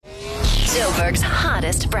Joburg's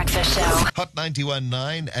hottest breakfast show. Hot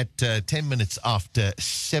 91.9 at 10 minutes after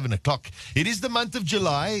 7 o'clock. It is the month of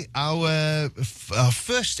July. Our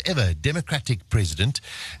first ever Democratic president,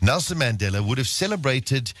 Nelson Mandela, would have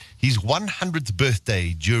celebrated his 100th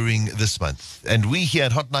birthday during this month. And we here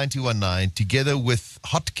at Hot 91.9, together with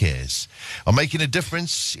Hot Cares, are making a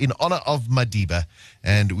difference in honor of Madiba.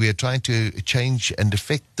 And we are trying to change and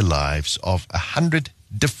affect the lives of 100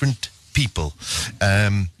 different people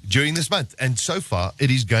during this month, and so far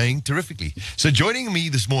it is going terrifically. So joining me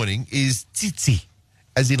this morning is Tsitsi,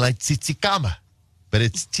 as in like Tsitsikama, but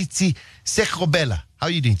it's Tsitsi Sekgobela. How are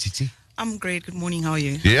you doing, Tsitsi? I'm great. Good morning. How are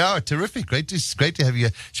you? Yeah, terrific. Great to have you.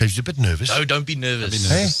 She's a bit nervous. No, don't be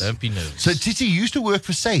nervous. Don't be nervous. So Tsitsi, you used to work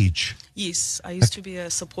for Sage. Yes, I used to be a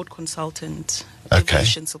support consultant, Okay.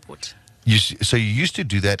 evolution support. So you used to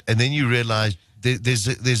do that, and then you realized there's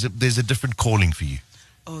a different calling for you.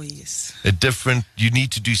 Oh yes. You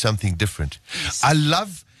need to do something different. Yes. I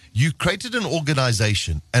love, you created an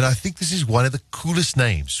organization, and I think this is one of the coolest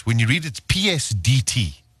names. When you read it's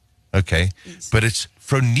Psdt, okay? Yes. But it's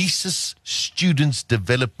Phronesis Students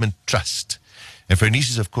Development Trust. And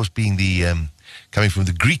Phronesis, of course, being the, coming from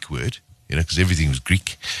the Greek word, you know, because everything was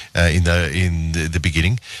Greek in the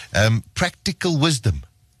beginning. Practical wisdom.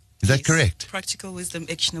 Is that Yes. correct? Practical wisdom,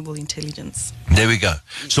 actionable intelligence. There we go.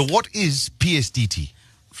 So what is Psdt?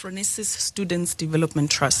 Phronesis Students Development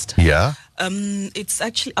Trust. Yeah. It's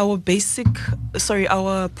actually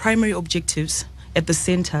our primary objectives at the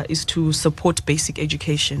center is to support basic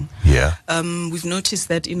education. Yeah. We've noticed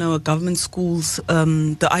that in our government schools,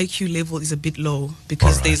 the IQ level is a bit low because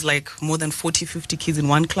All right. there's like more than 40, 50 kids in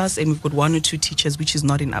one class and we've got one or two teachers, which is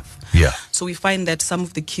not enough. Yeah. So we find that some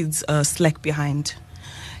of the kids slack behind.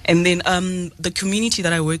 And then the community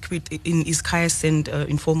that I work with is Kayasend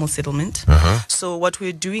Informal Settlement. Uh-huh. So what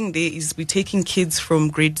we're doing there is we're taking kids from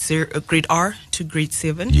grade R to grade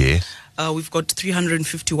 7. Yes. We've got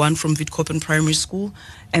 351 from Witkoppen Primary School,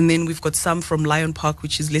 and then we've got some from Lion Park,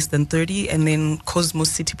 which is less than 30, and then Cosmos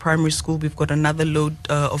City Primary School, we've got another load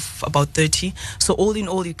of about 30. So all in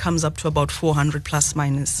all, it comes up to about 400 plus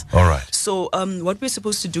minus. All right. So what we're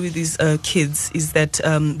supposed to do with these kids is that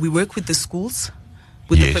we work with the schools,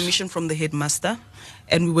 with Yes. the permission from the headmaster,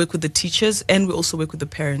 and we work with the teachers, and we also work with the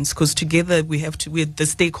parents, because together we're the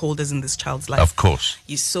stakeholders in this child's life. Of course.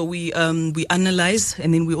 Yes, so we analyze,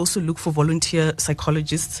 and then we also look for volunteer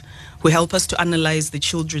psychologists who help us to analyze the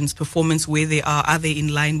children's performance, where they are they in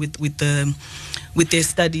line with their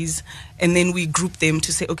studies, and then we group them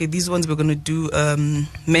to say, okay, these ones we're going to do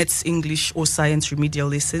maths, English, or science remedial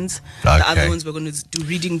lessons. Okay. The other ones we're going to do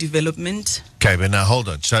reading development. Okay, but now hold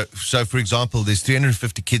on. So for example, there's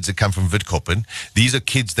 350 kids that come from Witkoppen. These are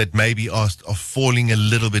kids that maybe are falling a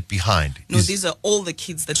little bit behind. No, these are all the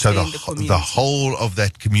kids that So stay in the community. the whole of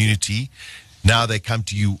that community, now they come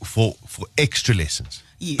to you for extra lessons,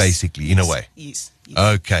 Yes. basically, in a way. Yes.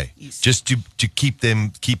 Okay, Yes. just to keep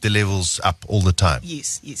the levels up all the time.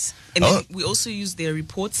 Yes. And then we also use their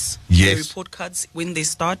reports, Yes. their report cards when they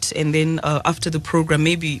start, and then after the program,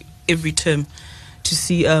 maybe every term, to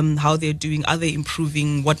see how they're doing. Are they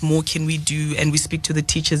improving? What more can we do? And we speak to the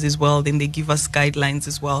teachers as well. Then they give us guidelines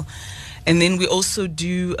as well. And then we also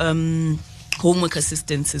do homework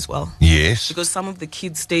assistance as well. Yes. Because some of the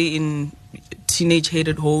kids stay in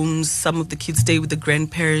teenage-headed homes, some of the kids stay with the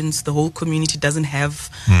grandparents, the whole community doesn't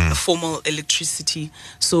have a formal electricity.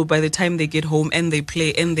 So by the time they get home and they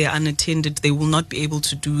play and they're unattended, they will not be able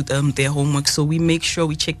to do their homework. So we make sure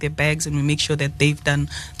we check their bags and we make sure that they've done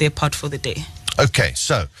their part for the day. Okay,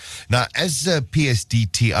 so now as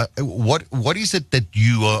PSDT, what is it that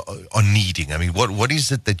you are needing? I mean, what is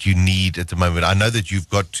it that you need at the moment? I know that you've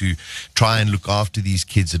got to try and look after these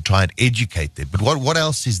kids and try and educate them, but what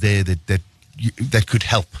else is there that could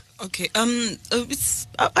help? Okay, it's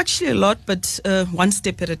actually a lot, but one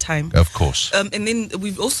step at a time. Of course. And then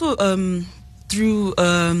we've also, through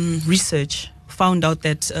research, found out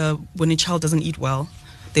that when a child doesn't eat well,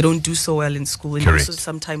 they don't do so well in school, and Correct. also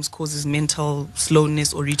sometimes causes mental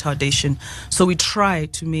slowness or retardation. So we try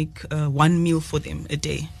to make one meal for them a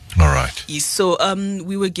day. All right. Yes, so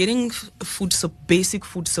we were getting basic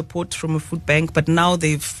food support from a food bank, but now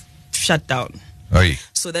they've shut down. Oh, yeah.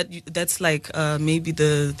 So that's like maybe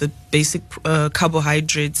the basic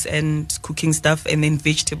carbohydrates and cooking stuff, and then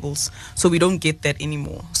vegetables. So we don't get that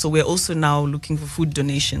anymore. So we're also now looking for food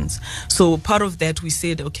donations. So part of that, we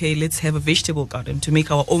said, okay, let's have a vegetable garden to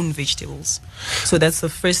make our own vegetables. So that's the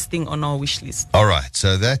first thing on our wish list. All right.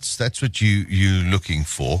 So that's what you're looking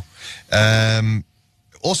for.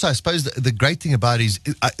 also, I suppose the great thing about it is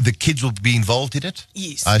the kids will be involved in it.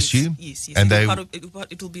 Yes, I assume. Yes. And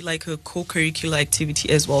it will be like a co-curricular activity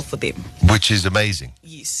as well for them. Which is amazing.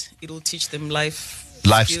 Yes, it will teach them life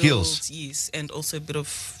skills. Yes, and also a bit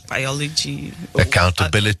of biology,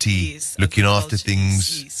 accountability, looking after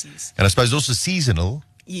things. Yes. And I suppose also seasonal.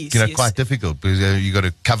 Yes, quite difficult because you got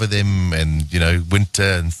to cover them, and winter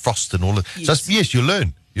and frost and all of. Yes. So you'll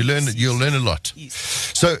learn. You'll learn a lot. Yes.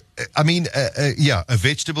 So, a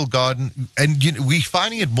vegetable garden, and we're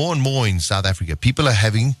finding it more and more in South Africa. People are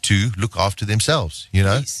having to look after themselves.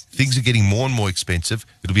 Yes. Things are getting more and more expensive.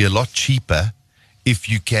 It'll be a lot cheaper if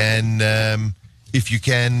you can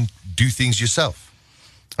do things yourself.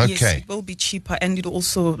 Okay. Yes, it will be cheaper, and it'll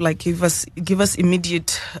also give us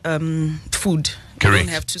immediate food. Correct. We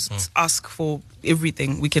don't have to ask for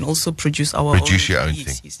everything. We can also produce your own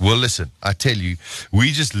thing. Yes. Well, listen, I tell you,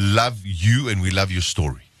 we just love you and we love your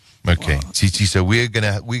story. Okay, Wow. Tsitsi, so we're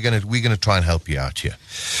gonna try and help you out here.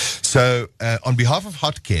 So, on behalf of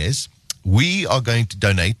Hot Cares, we are going to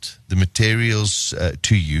donate the materials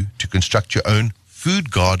to you to construct your own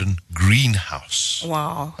food garden greenhouse.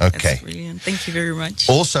 Wow. Okay. That's brilliant. Thank you very much.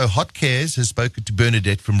 Also, Hot Cares has spoken to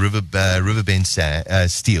Bernadette from Riverbend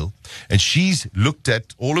Steel, and she's looked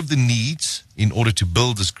at all of the needs in order to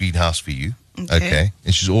build this greenhouse for you. Okay.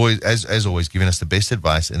 And she's always, as always, giving us the best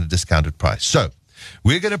advice and a discounted price. So,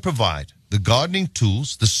 we're going to provide the gardening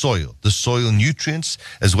tools, the soil nutrients,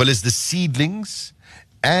 as well as the seedlings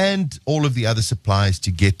and all of the other supplies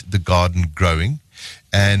to get the garden growing.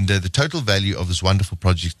 And the total value of this wonderful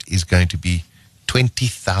project is going to be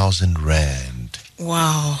 20,000 Rand.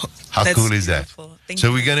 Wow. How That's cool is that? beautiful. Thank So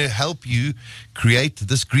you. we're going to help you create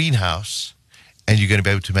this greenhouse, and you're going to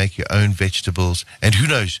be able to make your own vegetables. And who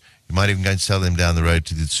knows, you might even go and sell them down the road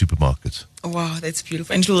to the supermarkets. Wow, that's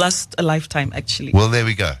beautiful. And it'll last a lifetime, actually. Well, there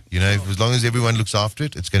we go. As long as everyone looks after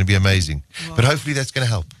it, it's going to be amazing. Wow. But hopefully that's going to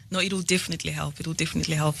help. No, it will definitely help. It will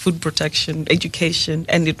definitely help. Food protection, education,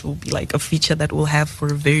 and it will be like a feature that we'll have for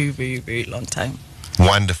a very, very, very long time.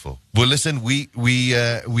 Wonderful. Well, listen, we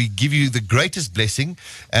give you the greatest blessing,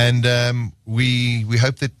 and we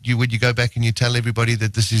hope that when you go back and you tell everybody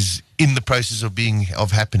that this is in the process of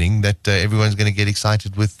happening, that everyone's going to get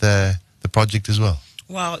excited with the project as well.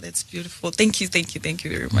 Wow, that's beautiful. Thank you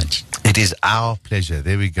very much. It is our pleasure.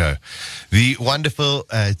 There we go. The wonderful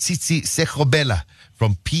Tsitsi Sekgobela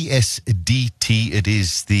from Psdt. It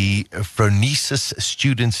is the Phronesis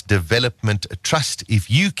Students Development Trust. If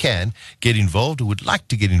you can get involved or would like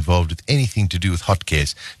to get involved with anything to do with Hot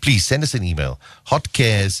Cares, please send us an email,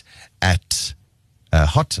 hotcares at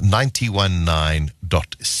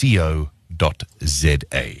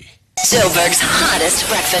hot919.co.za. Joburg's hottest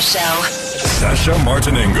breakfast show. Sasha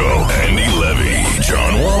Martinengo, Andy Levy,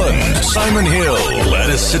 John Wallen, Simon Hill,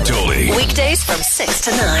 Gladys Sitoli. Weekdays from 6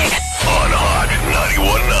 to 9. On Hot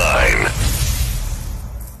 91.9.